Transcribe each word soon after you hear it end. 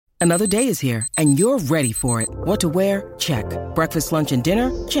Another day is here, and you're ready for it. What to wear? Check. Breakfast, lunch, and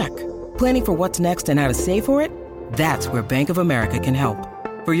dinner? Check. Planning for what's next and how to save for it? That's where Bank of America can help.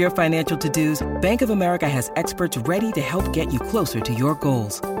 For your financial to-dos, Bank of America has experts ready to help get you closer to your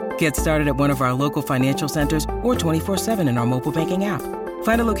goals. Get started at one of our local financial centers or 24/7 in our mobile banking app.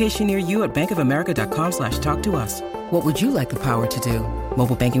 Find a location near you at bankofamerica.com/talktous. What would you like the power to do?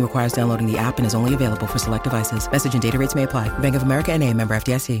 Mobile banking requires downloading the app and is only available for select devices. Message and data rates may apply. Bank of America N.A., member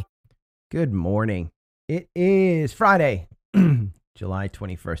FDIC. Good morning. It is Friday, July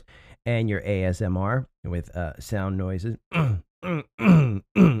 21st, and your ASMR with sound noises.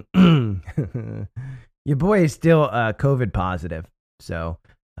 Your boy is still COVID positive, so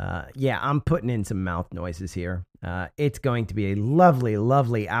yeah, I'm putting in some mouth noises here. It's going to be a lovely,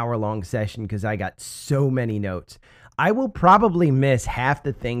 lovely hour-long session because I got so many notes. I will probably miss half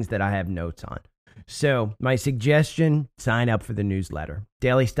the things that I have notes on. So my suggestion, sign up for the newsletter,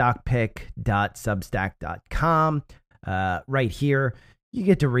 dailystockpick.substack.com. Right here, you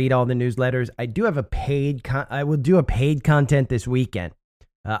get to read all the newsletters. I do have I will do a paid content this weekend.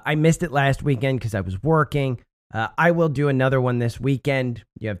 I missed it last weekend because I was working. I will do another one this weekend.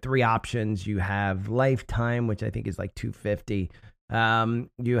 You have 3 options. You have Lifetime, which I think is like $250.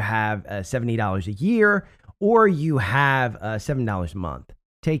 You have $70 a year, or you have $7 a month.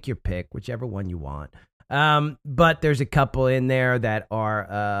 Take your pick, whichever one you want. But there's a couple in there that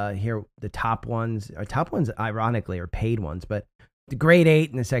are here. The top ones, ironically, are paid ones. But the Grade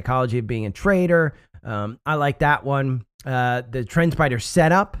 8 and the Psychology of Being a Trader. I like that one. The TrendSpider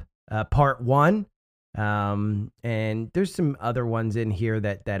Setup, Part 1. And there's some other ones in here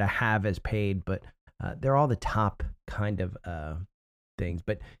that I have as paid, but they're all the top kind of things.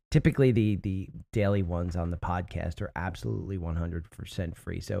 But typically the daily ones on the podcast are absolutely 100%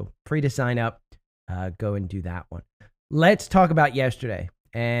 free. So free to sign up. Go and do that one. Let's talk about yesterday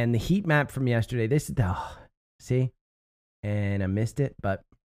and the heat map from yesterday. This is see, and I missed it, but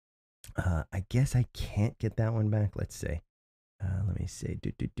I guess I can't get that one back. Let's see. Let me see.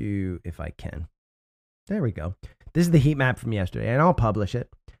 If I can. There we go. This is the heat map from yesterday, and I'll publish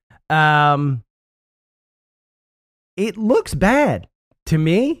it. It looks bad to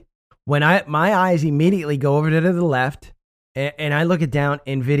me when my eyes immediately go over to the left, and I look at down.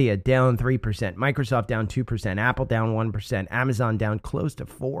 NVIDIA down 3%, Microsoft down 2%, Apple down 1%, Amazon down close to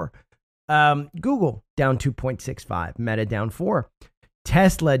 4%, Google down 2.65%, Meta down 4%,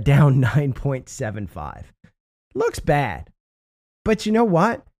 Tesla down 9.75%. Looks bad, but you know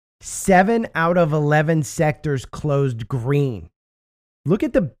what? 7 out of 11 sectors closed green. Look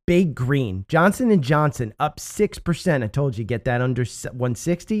at the big green. Johnson & Johnson up 6%. I told you, get that under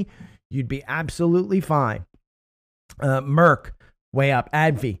 160. You'd be absolutely fine. Merck, way up.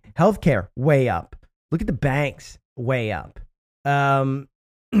 AbbVie, healthcare, way up. Look at the banks, way up.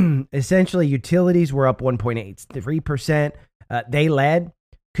 Essentially, utilities were up 1.83%. They led.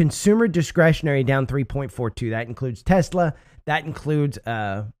 Consumer discretionary down 3.42%. That includes Tesla. That includes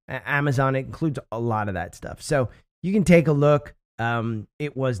Amazon. It includes a lot of that stuff. So you can take a look.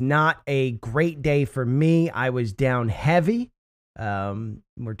 It was not a great day for me. I was down heavy.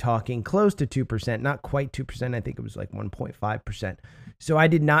 We're talking close to 2%, not quite 2%. I think it was like 1.5%. So I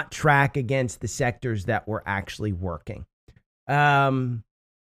did not track against the sectors that were actually working. What I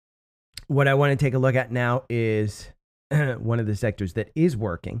want to take a look at now is one of the sectors that is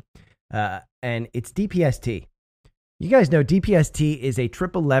working, and it's DPST. You guys know DPST is a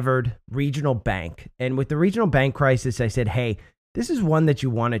triple levered regional bank. And with the regional bank crisis, I said, hey, this is one that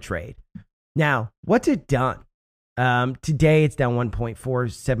you want to trade. Now, what's it done? Today, it's down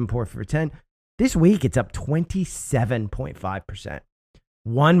 1.474%. This week, it's up 27.5%.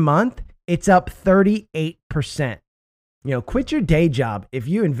 1 month, it's up 38%. Quit your day job. If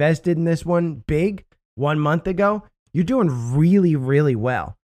you invested in this one big 1 month ago, you're doing really, really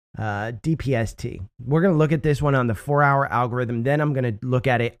well. DPST. We're going to look at this one on the 4-hour algorithm. Then I'm going to look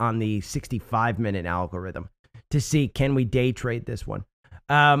at it on the 65-minute algorithm to see, can we day trade this one?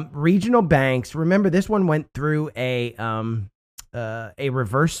 Regional banks. Remember, this one went through a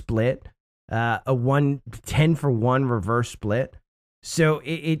reverse split, a 10-for-1 reverse split. So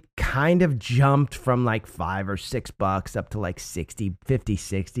it kind of jumped from like $5 or $6 up to like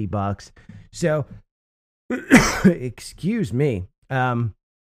 $50-$60. So, excuse me.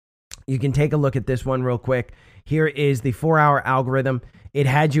 You can take a look at this one real quick. Here is the 4-hour algorithm. It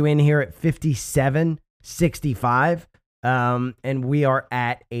had you in here at 57.65. And we are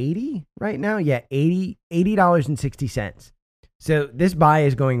at 80 right now. Yeah, $80.60. So this buy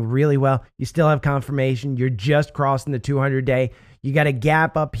is going really well. You still have confirmation. You're just crossing the 200-day. You got a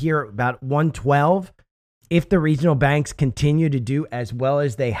gap up here about 112. if the regional banks continue to do as well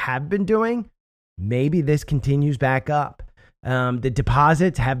as they have been doing, maybe this continues back up. The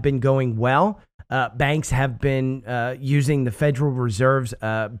deposits have been going well. Banks have been using the Federal Reserve's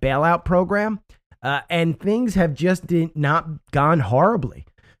bailout program, and things have just not gone horribly.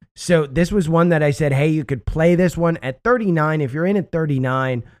 So this was one that I said, hey, you could play this one at 39. If you're in at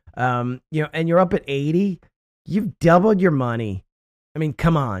 39, and you're up at 80, you've doubled your money. I mean,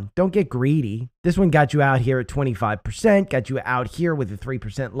 come on, don't get greedy. This one got you out here at 25%, got you out here with a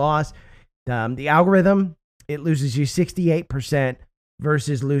 3% loss. The algorithm, it loses you 68%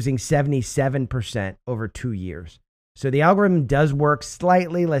 versus losing 77% over 2 years. So the algorithm does work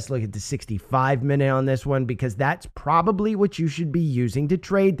slightly. Let's look at the 65-minute on this one, because that's probably what you should be using to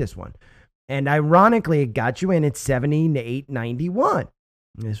trade this one. And ironically, it got you in at 78.91.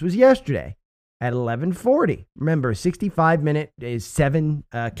 This was yesterday at 11:40. Remember, 65-minute is 7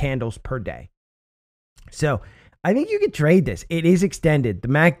 candles per day. So I think you could trade this. It is extended. The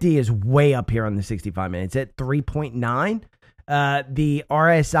MACD is way up here on the 65 minutes. It's at 3.9. The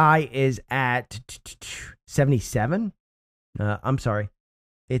RSI is at 77. I'm sorry.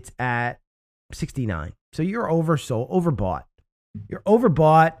 It's at 69. So you're overbought. You're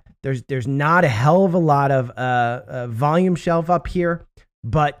overbought. There's not a hell of a lot of volume shelf up here,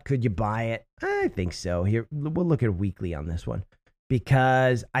 but could you buy it? I think so. Here, we'll look at weekly on this one,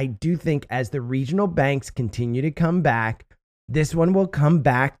 because I do think as the regional banks continue to come back, this one will come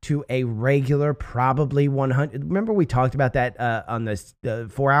back to a regular, probably 100. Remember we talked about that on the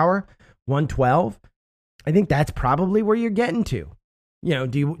 4 hour, 112. I think that's probably where you're getting to.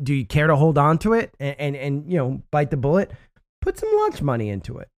 Do you care to hold on to it and bite the bullet? Put some lunch money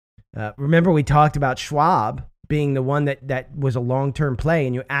into it. Remember we talked about Schwab being the one that was a long-term play,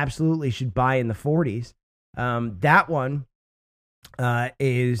 and you absolutely should buy in the 40s. That one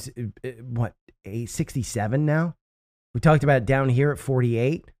is what, 867 now? We talked about it down here at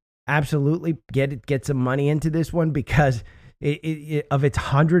 48. Absolutely get some money into this one, because of its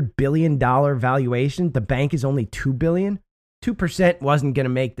 $100 billion valuation, the bank is only $2 billion. 2% wasn't going to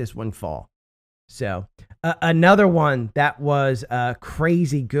make this one fall. So another one that was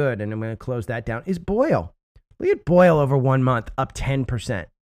crazy good, and I'm going to close that down, is Boyle. Look at Boyle over 1 month, up 10%.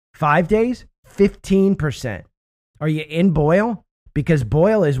 5 days, 15%. Are you in Boyle? Because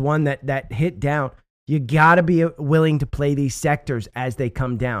Boyle is one that hit down. You got to be willing to play these sectors as they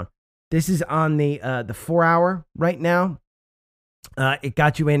come down. This is on the 4 hour right now. It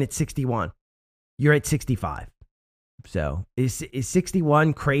got you in at 61. You're at 65. So is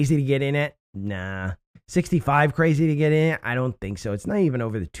 61 crazy to get in it? Nah. 65 crazy to get in it? I don't think so. It's not even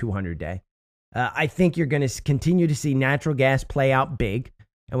over the 200 day. I think you're going to continue to see natural gas play out big.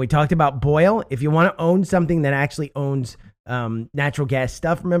 And we talked about Boyle. If you want to own something that actually owns natural gas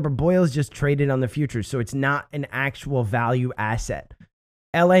stuff, remember, Boyle is just traded on the futures, so it's not an actual value asset.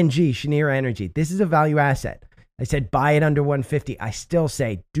 LNG, Cheniere Energy, this is a value asset. I said buy it under 150. I still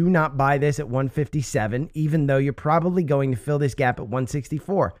say do not buy this at 157, even though you're probably going to fill this gap at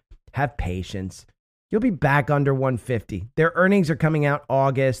 164. Have patience. You'll be back under 150. Their earnings are coming out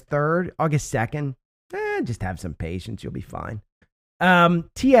August 3rd, August 2nd. Just have some patience. You'll be fine.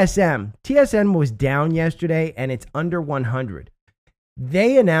 TSM was down yesterday, and it's under 100.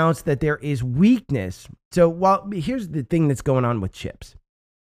 They announced that there is weakness. So here's the thing that's going on with chips.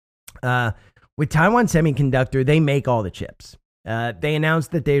 With Taiwan Semiconductor, they make all the chips. They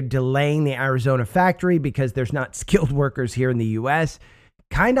announced that they're delaying the Arizona factory because there's not skilled workers here in the U.S.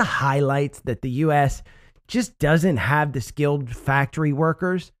 Kind of highlights that the U.S. just doesn't have the skilled factory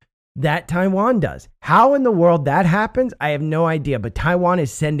workers that Taiwan does. How in the world that happens, I have no idea. But Taiwan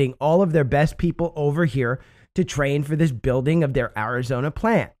is sending all of their best people over here to train for this building of their Arizona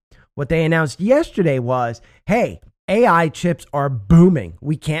plant. What they announced yesterday was, hey, AI chips are booming.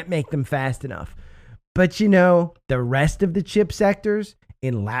 We can't make them fast enough. But the rest of the chip sectors,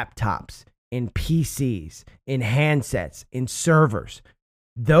 in laptops, in PCs, in handsets, in servers,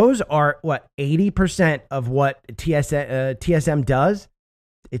 those are 80% of what TSM does.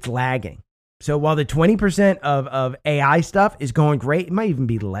 It's lagging. So while the 20% of AI stuff is going great, it might even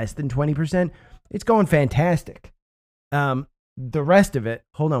be less than 20%. It's going fantastic. The rest of it,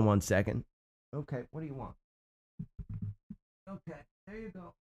 hold on one second. Okay, what do you want? Okay, there you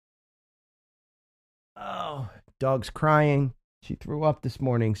go. Oh, dog's crying. She threw up this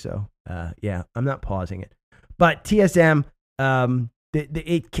morning, so yeah, I'm not pausing it. But TSM,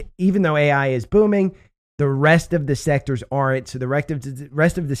 even though AI is booming, the rest of the sectors aren't. So the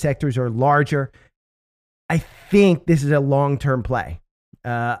rest of the sectors are larger. I think this is a long-term play.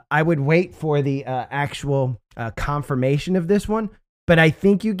 I would wait for the actual confirmation of this one, but I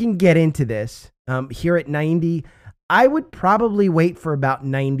think you can get into this here at 90. I would probably wait for about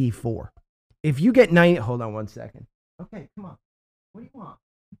 94. If you get 90, hold on one second. Okay, come on. What do you want?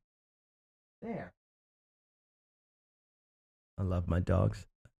 There. I love my dogs.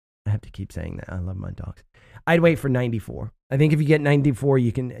 I have to keep saying that. I love my dogs. I'd wait for 94. I think if you get 94,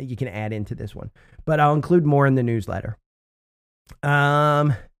 you can add into this one. But I'll include more in the newsletter.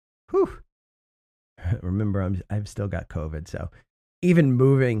 Remember, I've still got COVID, so even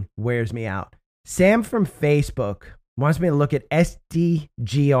moving wears me out. Sam from Facebook wants me to look at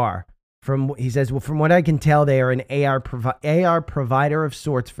SDGR. He says, well, from what I can tell, they are an AR provider of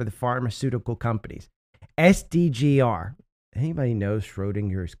sorts for the pharmaceutical companies. SDGR. Anybody knows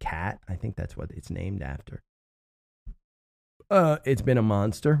Schrodinger's cat? I think that's what it's named after. It's been a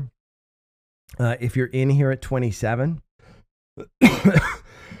monster. If you're in here at 27,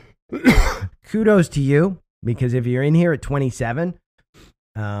 kudos to you, because if you're in here at 27,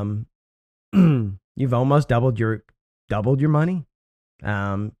 you've almost doubled your money.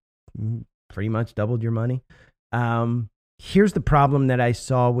 Pretty much doubled your money. Here's the problem that I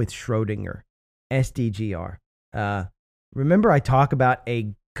saw with Schrodinger, SDGR. Remember I talk about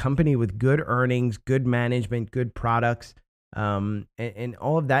a company with good earnings, good management, good products, and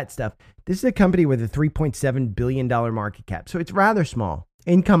all of that stuff. This is a company with a $3.7 billion market cap. So it's rather small.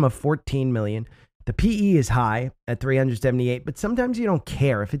 Income of $14 million. The PE is high at 378, but sometimes you don't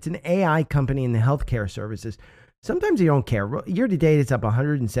care. If it's an AI company in the healthcare services, sometimes you don't care. Year to date, it's up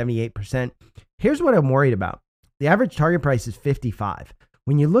 178%. Here's what I'm worried about. The average target price is 55.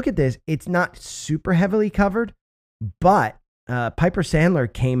 When you look at this, it's not super heavily covered, but Piper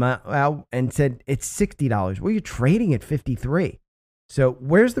Sandler came out and said it's $60. Well, you're trading at 53. So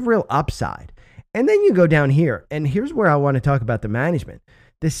where's the real upside? And then you go down here, and here's where I want to talk about the management.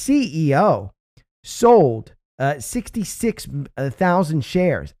 The CEO sold 66,000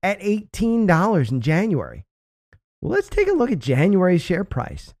 shares at $18 in January. Well, let's take a look at January's share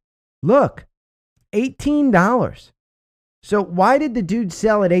price. Look, $18. So why did the dude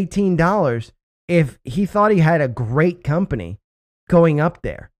sell at $18 if he thought he had a great company going up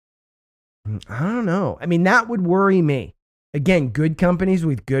there? I don't know. I mean, that would worry me. Again, good companies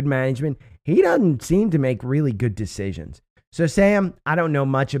with good management. He doesn't seem to make really good decisions. So Sam, I don't know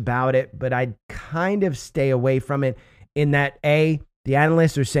much about it, but I'd kind of stay away from it in that A, the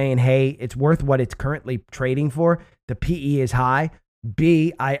analysts are saying, hey, it's worth what it's currently trading for. The PE is high.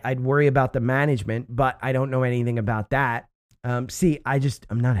 B, I'd worry about the management, but I don't know anything about that. C,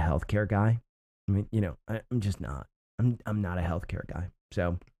 I'm not a healthcare guy. I mean, I'm just not. I'm not a healthcare guy.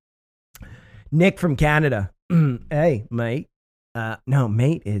 So Nick from Canada. Hey, mate. No,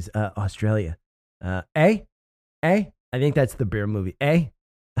 mate is Australia. I think that's the beer movie. Big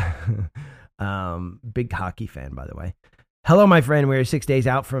hockey fan, by the way. Hello, my friend. We're 6 days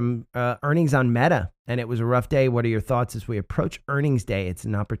out from earnings on Meta, and it was a rough day. What are your thoughts as we approach earnings day? It's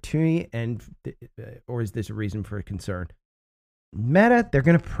an opportunity, or is this a reason for concern? Meta, they're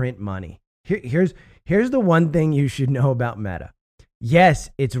going to print money. Here's the one thing you should know about Meta.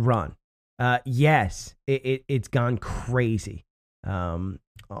 Yes, it's run. Yes, it's gone crazy.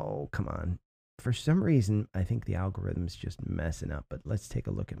 Oh, come on. For some reason, I think the algorithm's just messing up, but let's take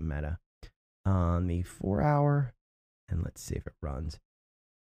a look at Meta on the 4 hour. And let's see if it runs.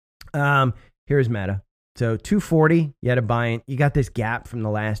 Here's Meta. So 240, you had to buy in. You got this gap from the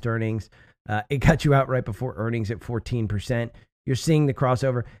last earnings. It got you out right before earnings at 14%. You're seeing the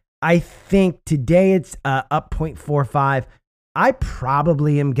crossover. I think today it's up 0.45. I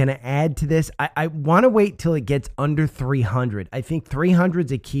probably am going to add to this. I want to wait till it gets under 300. I think 300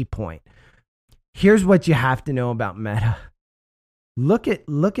 is a key point. Here's what you have to know about Meta. Look at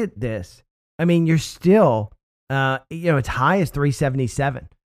this. I mean, you're still... its high is 377.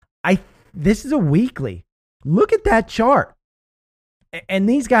 This is a weekly. Look at that chart. And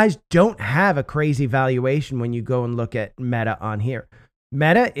these guys don't have a crazy valuation when you go and look at Meta on here.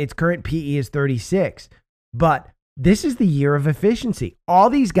 Meta, its current PE is 36, but this is the year of efficiency. All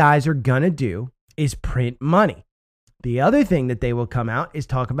these guys are going to do is print money. The other thing that they will come out is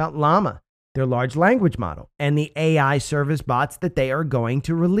talk about Llama, their large language model, and the AI service bots that they are going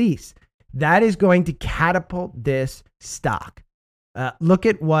to release. That is going to catapult this stock. Look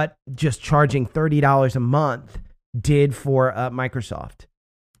at what just charging $30 a month did for Microsoft.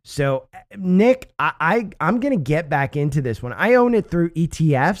 So, Nick, I'm going to get back into this one. I own it through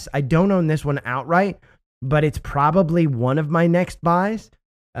ETFs. I don't own this one outright, but it's probably one of my next buys.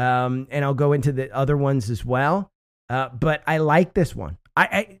 And I'll go into the other ones as well. But I like this one.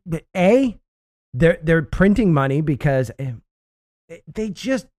 They're printing money because they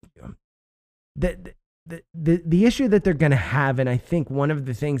just... the issue that they're going to have, and I think one of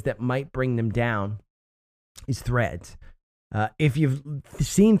the things that might bring them down, is Threads. If you've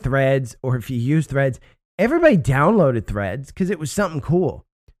seen Threads or if you use Threads, everybody downloaded Threads because it was something cool.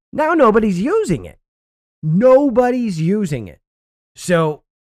 Now nobody's using it. Nobody's using it. So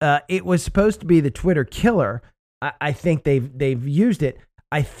it was supposed to be the Twitter killer. I think they've used it.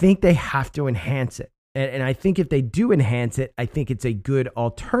 I think they have to enhance it. And I think if they do enhance it, I think it's a good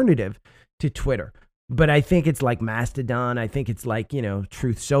alternative to Twitter. But I think it's like Mastodon. I think it's like,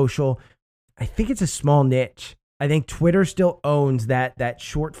 Truth Social. I think it's a small niche. I think Twitter still owns that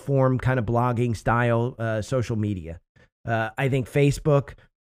short form kind of blogging style social media. I think Facebook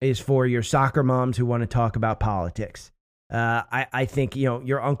is for your soccer moms who want to talk about politics. I think,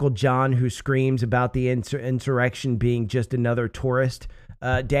 your Uncle John who screams about the insurrection being just another tourist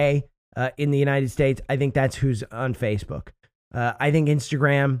day in the United States. I think that's who's on Facebook. I think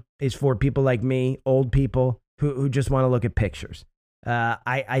Instagram is for people like me, old people who just want to look at pictures.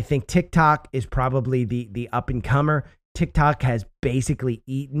 I think TikTok is probably the up and comer. TikTok has basically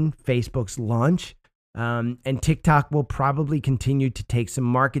eaten Facebook's lunch, and TikTok will probably continue to take some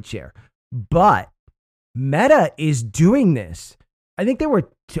market share. But Meta is doing this. I think there were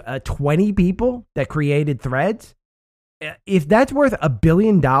 20 people that created Threads. If that's worth $1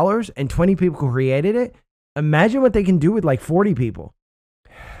 billion and 20 people created it, imagine what they can do with like 40 people.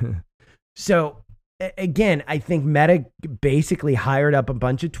 So again, I think Meta basically hired up a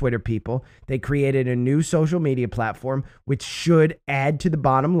bunch of Twitter people. They created a new social media platform, which should add to the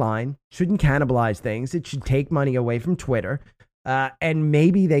bottom line, shouldn't cannibalize things. It should take money away from Twitter. And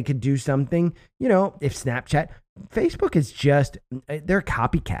maybe they could do something, if Facebook is they're a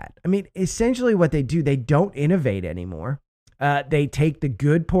copycat. I mean, essentially what they do, they don't innovate anymore. They take the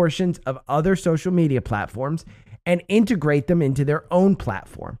good portions of other social media platforms and integrate them into their own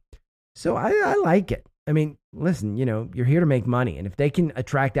platform. So I like it. I mean, listen, you're here to make money. And if they can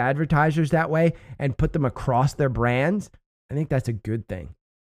attract advertisers that way and put them across their brands, I think that's a good thing.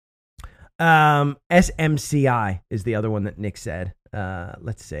 SMCI is the other one that Nick said.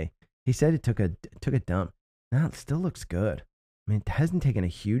 Let's see. He said it took a dump. No, it still looks good. I mean, it hasn't taken a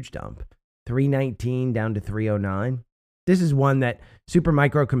huge dump. 319 down to 309. This is one that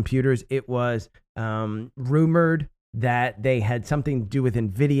Supermicro Computers, it was rumored that they had something to do with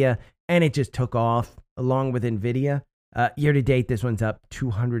NVIDIA, and it just took off along with NVIDIA. Year to date, this one's up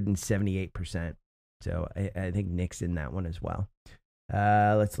 278%. So I think Nick's in that one as well.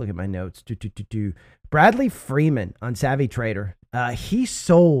 Let's look at my notes. Bradley Freeman on Savvy Trader. He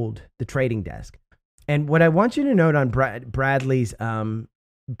sold the trading desk. And what I want you to note on Bradley's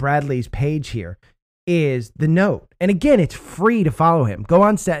page here is the note. And again, it's free to follow him. Go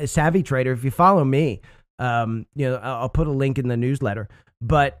on Savvy Trader. If you follow me, I'll put a link in the newsletter.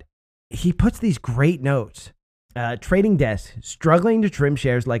 But he puts these great notes. Trading desk, struggling to trim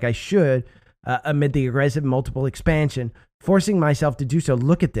shares like I should amid the aggressive multiple expansion, forcing myself to do so.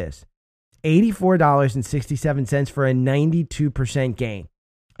 Look at this. $84.67 for a 92% gain.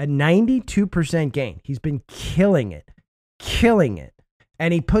 A 92% gain. He's been killing it.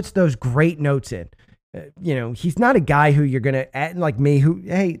 And he puts those great notes in. He's not a guy who you're going to, like me, who,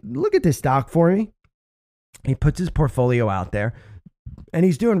 hey, look at this stock for me. He puts his portfolio out there, and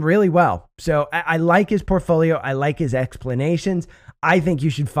he's doing really well. So I like his portfolio. I like his explanations. I think you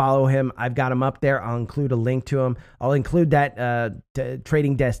should follow him. I've got him up there. I'll include a link to him. I'll include that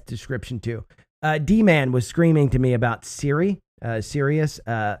trading desk description too. D-Man was screaming to me about Sirius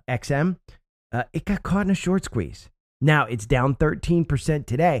XM. It got caught in a short squeeze. Now it's down 13%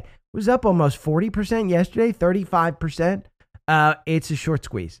 today. It was up almost 40% yesterday, 35%. It's a short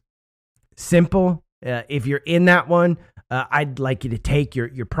squeeze. Simple. If you're in that one, I'd like you to take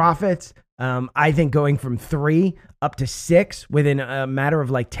your profits. I think going from 3 up to 6 within a matter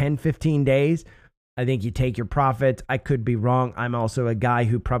of like 10, 15 days, I think you take your profits. I could be wrong. I'm also a guy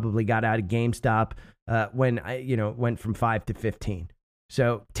who probably got out of GameStop when I went from 5 to 15.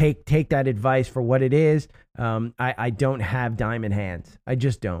 So take that advice for what it is. I don't have diamond hands. I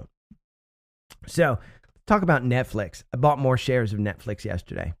just don't. So talk about Netflix. I bought more shares of Netflix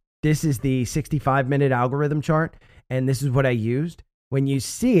yesterday. This is the 65-minute algorithm chart, and this is what I used. When you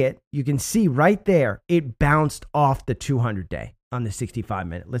see it, you can see right there, it bounced off the 200-day on the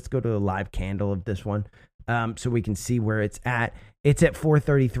 65-minute. Let's go to a live candle of this one so we can see where it's at. It's at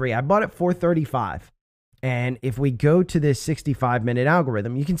 433. I bought it 435. And if we go to this 65-minute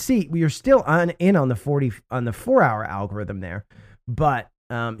algorithm, you can see we are still in on the 4-hour algorithm there. But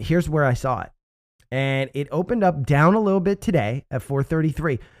here's where I saw it. And it opened up down a little bit today at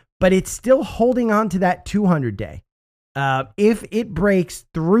 433. But it's still holding on to that 200-day. If it breaks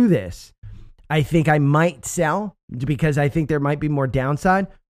through this, I think I might sell because I think there might be more downside.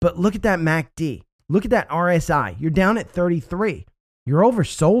 But look at that MACD. Look at that RSI. You're down at 33. You're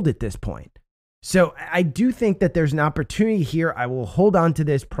oversold at this point. So I do think that there's an opportunity here. I will hold on to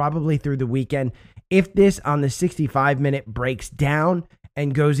this probably through the weekend. If this on the 65-minute breaks down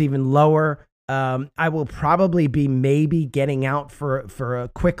and goes even lower, I will probably be maybe getting out for a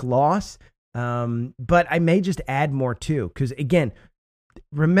quick loss. But I may just add more too. Because again,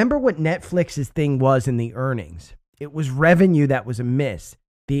 remember what Netflix's thing was in the earnings. It was revenue that was a miss.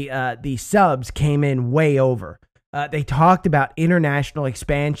 The subs came in way over. They talked about international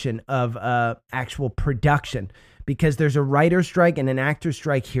expansion of actual production because there's a writer strike and an actor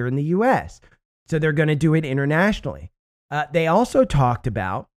strike here in the U.S. So they're going to do it internationally. They also talked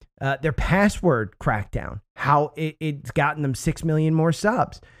about their password crackdown, how it's gotten them 6 million more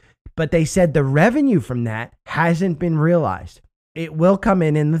subs. But they said the revenue from that hasn't been realized. It will come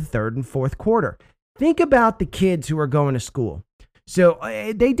in the third and fourth quarter. Think about the kids who are going to school. So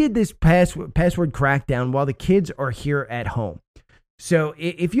they did this password crackdown while the kids are here at home. So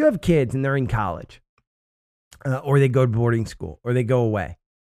if you have kids and they're in college or they go to boarding school or they go away,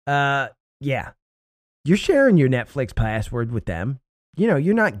 yeah, you're sharing your Netflix password with them. You know,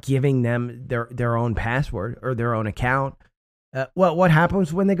 you're not giving them their own password or their own account. Well, what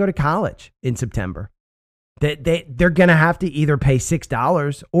happens when they go to college in September? They're going to have to either pay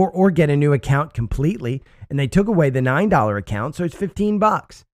 $6 or get a new account completely. And they took away the $9 account. So it's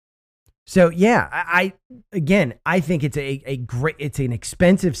 $15. So yeah, I think it's it's an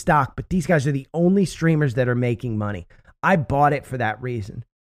expensive stock, but these guys are the only streamers that are making money. I bought it for that reason.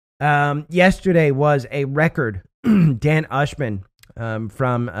 Yesterday was a record. Dan Ushman from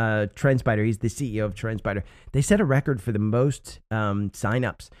TrendSpider, he's the CEO of TrendSpider. They set a record for the most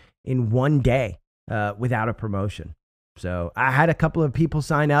signups in one day. Without a promotion. So I had a couple of people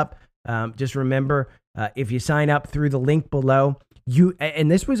sign up. Just remember, if you sign up through the link below, and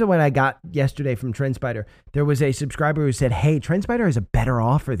this was what I got yesterday from TrendSpider. There was a subscriber who said, hey, TrendSpider has a better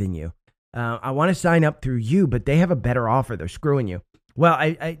offer than you. I want to sign up through you, but they have a better offer. They're screwing you. Well,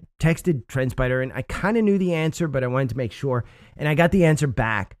 I texted TrendSpider and I kind of knew the answer, but I wanted to make sure. And I got the answer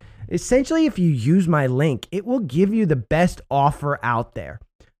back. Essentially, if you use my link, it will give you the best offer out there.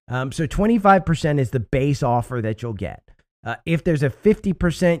 So 25% is the base offer that you'll get. If there's a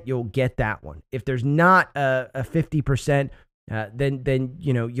 50%, you'll get that one. If there's not a 50%, then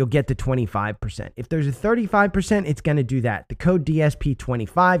you'll get the 25%. If there's a 35%, it's going to do that. The code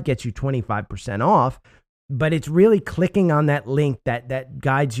DSP25 gets you 25% off, but it's really clicking on that link that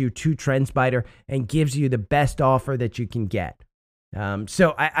guides you to TrendSpider and gives you the best offer that you can get.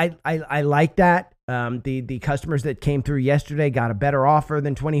 So I like that. The customers that came through yesterday got a better offer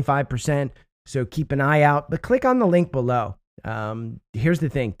than 25%. So keep an eye out, but click on the link below. Here's the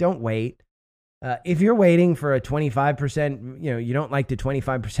thing. Don't wait. If you're waiting for a 25%, you don't like the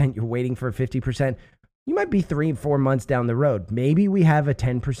 25%, you're waiting for a 50%, you might be 3-4 months down the road. Maybe we have a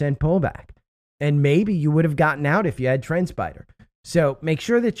 10% pullback and maybe you would have gotten out if you had TrendSpider. So make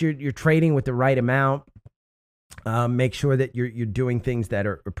sure that you're trading with the right amount. Make sure that you're doing things that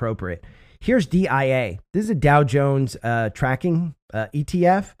are appropriate. Here's DIA. This is a Dow Jones tracking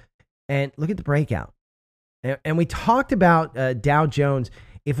ETF. And look at the breakout. And we talked about Dow Jones.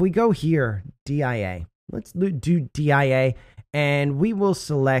 If we go here, DIA, let's do DIA. And we will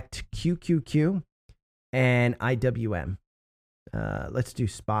select QQQ and IWM. Let's do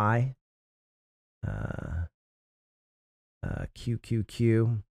SPY.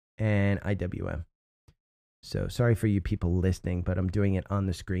 QQQ and IWM. So sorry for you people listening, but I'm doing it on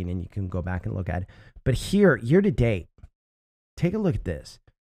the screen and you can go back and look at it. But here, year to date, take a look at this.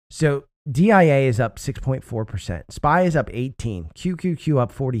 So DIA is up 6.4%. SPY is up 18. QQQ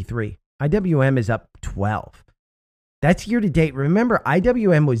up 43. IWM is up 12. That's year to date. Remember,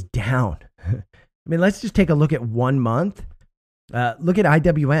 IWM was down. I mean, let's just take a look at 1 month. Look at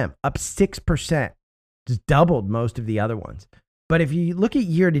IWM, up 6%. Just doubled most of the other ones. But if you look at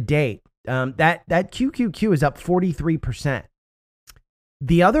year to date, that QQQ is up 43%.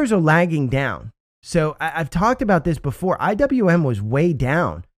 The others are lagging down. So I've talked about this before. IWM was way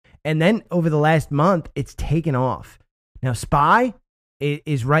down. And then over the last month, it's taken off. Now, SPY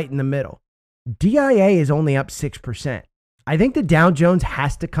is right in the middle. DIA is only up 6%. I think the Dow Jones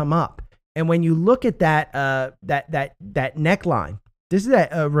has to come up. And when you look at that neckline, this is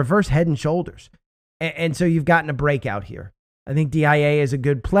a reverse head and shoulders. And so you've gotten a breakout here. I think DIA is a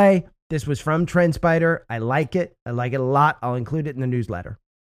good play. This was from TrendSpider. I like it. I like it a lot. I'll include it in the newsletter.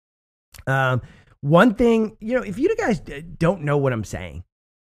 One thing, if you guys don't know what I'm saying,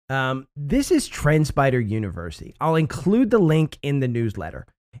 this is TrendSpider University. I'll include the link in the newsletter.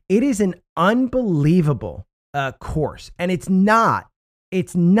 It is an unbelievable course, and it's not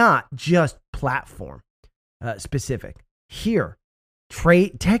just platform specific. Here,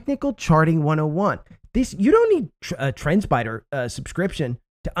 technical charting 101. This, you don't need a TrendSpider subscription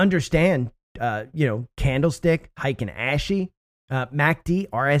to understand candlestick, Heiken Ashi, MACD,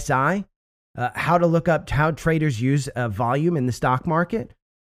 RSI, how to look up how traders use volume in the stock market,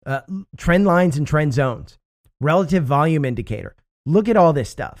 trend lines and trend zones, relative volume indicator. Look at all this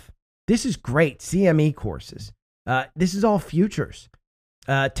stuff. This is great. CME courses. This is all futures.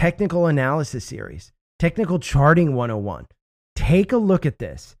 Technical analysis series. Technical charting 101. Take a look at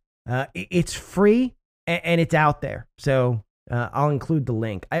this. It's free and it's out there. So I'll include the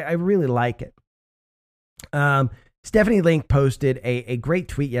link. I really like it. Stephanie Link posted a great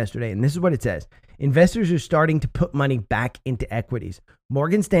tweet yesterday, and this is what it says. Investors are starting to put money back into equities.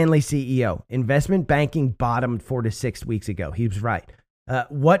 Morgan Stanley CEO, investment banking bottomed 4 to 6 weeks ago. He was right.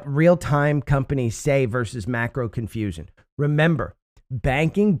 What real-time companies say versus macro confusion. Remember,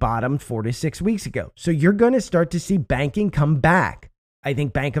 banking bottomed 4 to 6 weeks ago. So you're going to start to see banking come back. I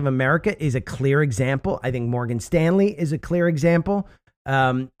think Bank of America is a clear example. I think Morgan Stanley is a clear example.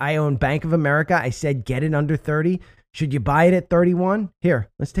 I own Bank of America. I said get it under 30. Should you buy it at 31? Here,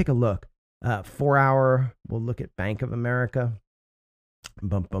 let's take a look. 4 hour. We'll look at Bank of America.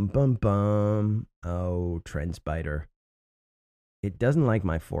 Bum, bum, bum, bum. Oh, TrendSpider. It doesn't like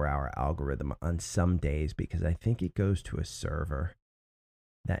my 4 hour algorithm on some days because I think it goes to a server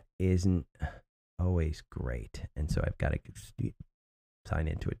that isn't always great. And so I've got to sign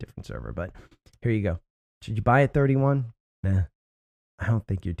into a different server. But here you go. Should you buy at 31? Nah. I don't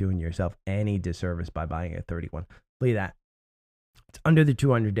think you're doing yourself any disservice by buying at 31. Look at that. It's under the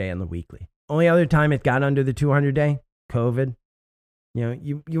 200-day on the weekly. Only other time it got under the 200-day, COVID.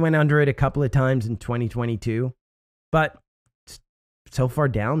 You went under it a couple of times in 2022, but it's so far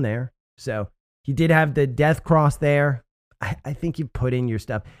down there. So you did have the death cross there. I think you put in your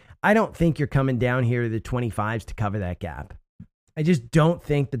stuff. I don't think you're coming down here to the 25s to cover that gap. I just don't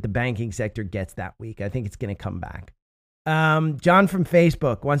think that the banking sector gets that weak. I think it's going to come back. John from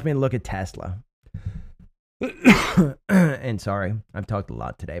Facebook wants me to look at Tesla. And sorry, I've talked a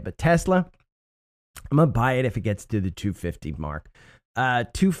lot today, but Tesla, I'm going to buy it if it gets to the 250 mark.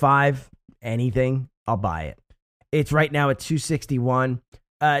 2.5, anything, I'll buy it. It's right now at 261.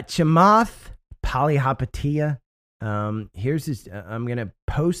 Chamath Palihapitiya. Here's this. I'm going to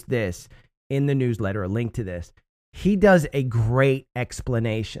post this in the newsletter, a link to this. He does a great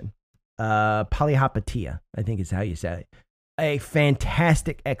explanation. Palihapitiya, I think is how you say it. A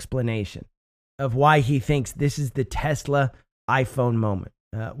fantastic explanation of why he thinks this is the Tesla iPhone moment.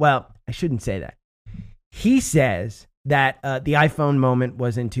 Well, I shouldn't say that. He says that the iPhone moment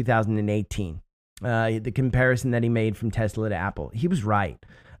was in 2018. The comparison that he made from Tesla to Apple. He was right.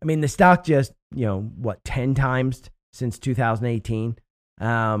 I mean, the stock just, 10 times since 2018.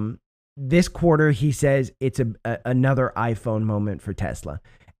 This quarter, he says it's another iPhone moment for Tesla.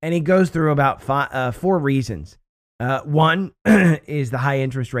 And he goes through about 4 reasons. One is the high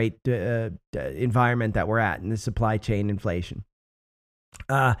interest rate environment that we're at and the supply chain inflation.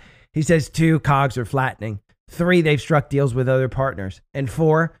 He says 2, COGS are flattening. 3, they've struck deals with other partners. And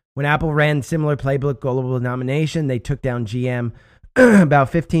 4, when Apple ran similar playbook global domination, they took down GM about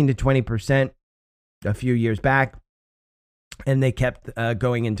 15 to 20% a few years back. And they kept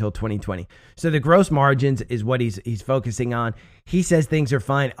going until 2020. So the gross margins is what he's focusing on. He says things are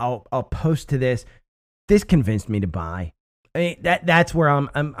fine. I'll post to this. This convinced me to buy. I mean, that's where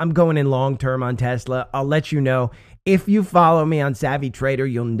I'm going in long term on Tesla. I'll let you know. If you follow me on Savvy Trader,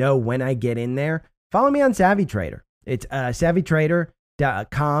 you'll know when I get in there. Follow me on Savvy Trader. It's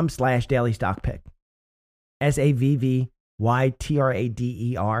savvytrader.com/daily stock pick.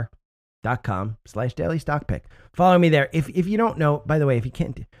 SAVVYTRADER.com/daily stock pick. Follow me there. If you don't know, by the way, if you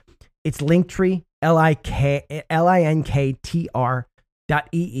can't, it's Linktree,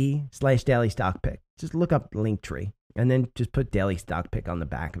 linktr.ee/daily stock pick. Just look up Linktree and then just put daily stock pick on the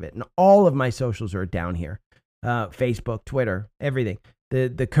back of it. And all of my socials are down here. Facebook, Twitter, everything.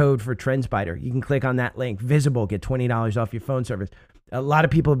 The code for TrendSpider. You can click on that link. Visible, get $20 off your phone service. A lot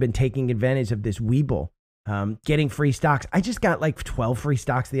of people have been taking advantage of this Webull. Getting free stocks. I just got like 12 free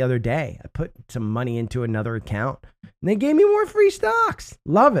stocks the other day. I put some money into another account and they gave me more free stocks.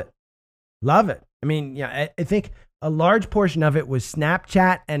 Love it. Love it. I mean, yeah, I think a large portion of it was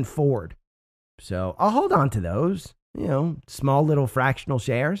Snapchat and Ford. So I'll hold on to those, small little fractional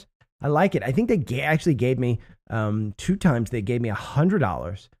shares. I like it. I think they actually gave me 2 times. They gave me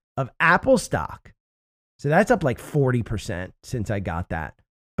 $100 of Apple stock. So that's up like 40% since I got that.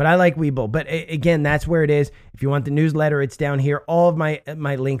 But I like Webull. But again, that's where it is. If you want the newsletter, it's down here. All of my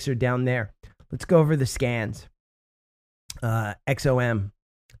links are down there. Let's go over the scans. XOM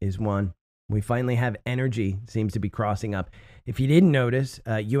is one. We finally have energy, seems to be crossing up. If you didn't notice,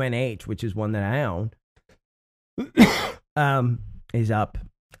 UNH, which is one that I own, is up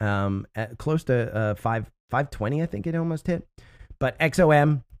at close to 520, I think it almost hit. But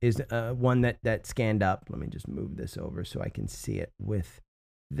XOM is one that scanned up. Let me just move this over so I can see it with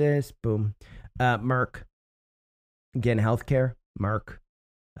this. Boom. Merck. Again, healthcare. Merck.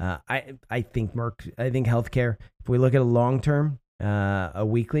 I think healthcare, if we look at a long term, a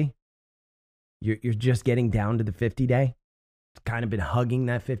weekly, you're just getting down to the 50-day. It's kind of been hugging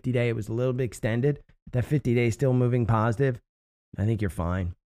that 50-day. It was a little bit extended. That 50-day is still moving positive. I think you're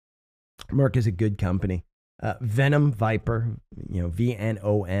fine. Merck is a good company. Venom, Viper,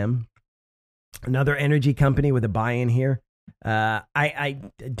 VNOM. Another energy company with a buy-in here. I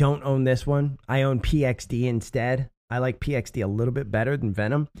don't own this one. I own PXD instead. I like PXD a little bit better than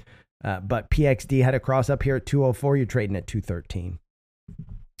Venom. But PXD had a cross up here at 204. You're trading at 213.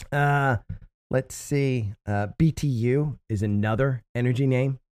 Let's see. BTU is another energy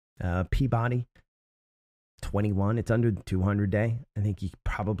name. Peabody, 21. It's under the 200-day. I think you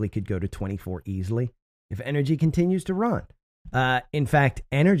probably could go to 24 easily if energy continues to run. In fact,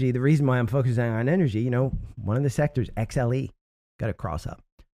 energy, the reason why I'm focusing on energy, one of the sectors, XLE, got a cross up.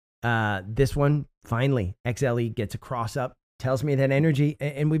 This one, finally, XLE gets a cross up. Tells me that energy,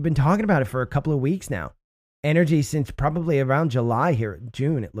 and we've been talking about it for a couple of weeks now. Energy since probably around July here,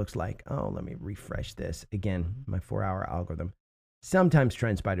 June, it looks like. Oh, let me refresh this. Again, my 4-hour algorithm. Sometimes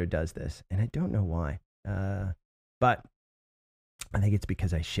TrendSpider does this, and I don't know why. But I think it's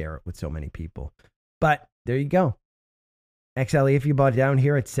because I share it with so many people. But there you go. XLE, if you bought down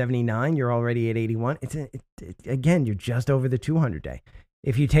here at 79, you're already at 81. Again, you're just over the 200-day.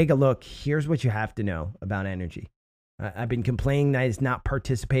 If you take a look, here's what you have to know about energy. I've been complaining that it's not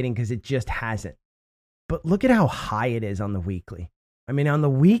participating because it just hasn't. But look at how high it is on the weekly. I mean, on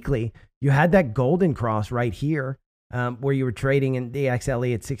the weekly, you had that golden cross right here where you were trading in the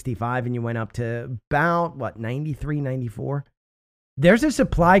XLE at 65 and you went up to about, 93, 94? There's a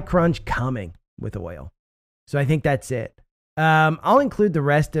supply crunch coming with oil. So I think that's it. I'll include the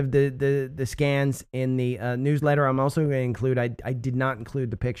rest of the scans in the newsletter. I'm also going to include, I did not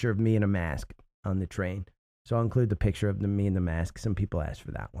include the picture of me in a mask on the train. So I'll include the picture of me in the mask. Some people asked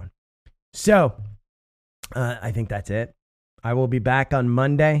for that one. So I think that's it. I will be back on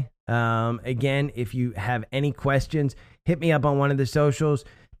Monday. Again, if you have any questions, hit me up on one of the socials.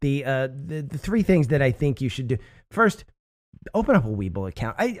 The three things that I think you should do. First, open up a Webull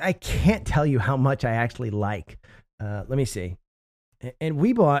account. I can't tell you how much I actually like. Let me see. And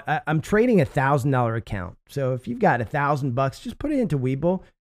Webull, I'm trading $1,000 account. So if you've got $1,000, just put it into Webull.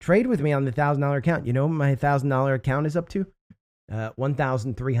 Trade with me on the $1,000 account. You know what my $1,000 account is up to?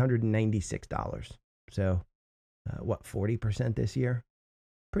 $1,396. So, 40% this year?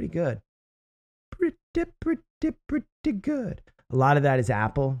 Pretty good. Pretty good. A lot of that is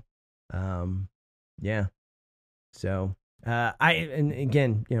Apple. Yeah. So, and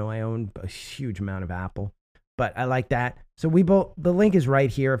again, I own a huge amount of Apple, but I like that. So the link is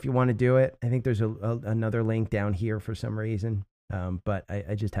right here if you want to do it. I think there's another link down here for some reason. But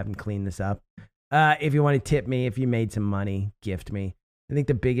I just haven't cleaned this up. If you want to tip me, if you made some money, gift me. I think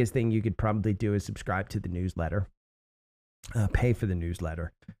the biggest thing you could probably do is subscribe to the newsletter. Pay for the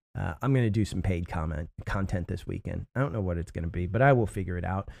newsletter. I'm going to do some paid content this weekend. I don't know what it's going to be, but I will figure it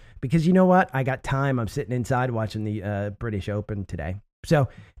out. Because you know what? I got time. I'm sitting inside watching the British Open today. So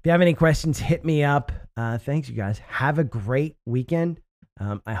if you have any questions, hit me up. Thanks, you guys. Have a great weekend.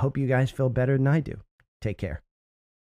 I hope you guys feel better than I do. Take care.